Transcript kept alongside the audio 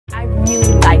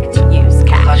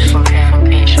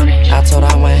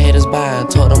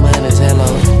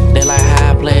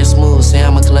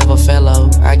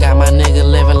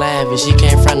Navy, she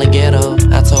came from the ghetto.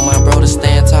 I told my bro to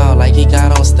stand tall like he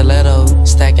got on stilettos.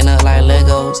 Stacking up like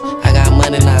Legos. I got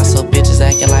money now, so bitches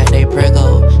acting like they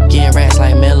prego. Getting racks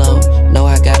like Mello. No,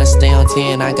 I gotta stay on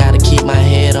 10, I gotta keep my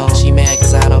head on. She mad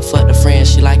cause I done fucked a friend,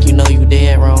 she like you know you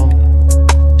dead wrong.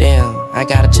 Damn, I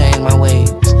gotta change my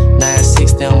ways.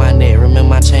 960 on my neck, remember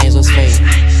my chains was fake.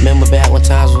 Remember back when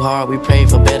times were hard, we prayed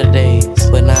for better days.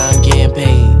 But now I'm getting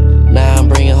paid. Now I'm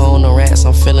bringing home the rats,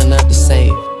 I'm filling up the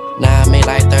safe. Now I make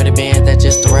like 30 bands that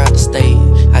just throughout the state.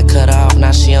 I cut her off,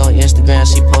 now she on Instagram,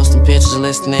 she posting pictures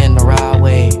listening the raw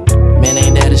way. Man,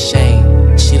 ain't that a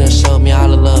shame? She done showed me all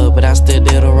the love, but I still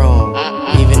did her wrong.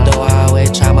 Even though I always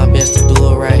try my best to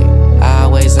do it right, I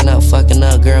always end up fucking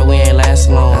up, girl, we ain't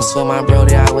lasting long. I swear my bro,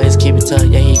 they always keep it tucked,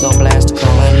 yeah, he gon' blast the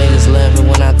cone. My niggas love it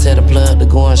when I tell the plug to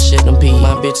go and shit them pee.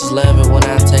 My bitches love it when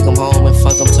I take them home and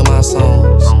fuck them to my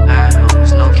songs. On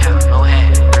idols, no count, no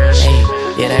hat, real shit.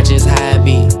 Hey, yeah, that's just how it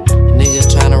be.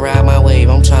 Niggas tryna ride my wave,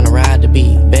 I'm tryna ride the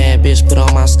beat. Bad bitch put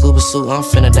on my scuba suit, I'm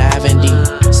finna dive in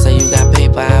deep. Say you got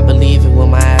paper, I believe it when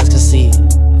my eyes can see it.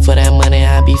 For that money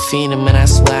I be fiending, man, I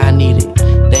swear I need it.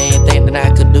 They ain't think that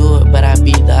I could do it, but I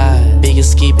beat the odds.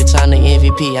 Biggest ski bitch, I'm the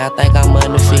MVP, I think I'm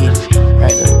undefeated.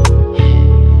 Right there.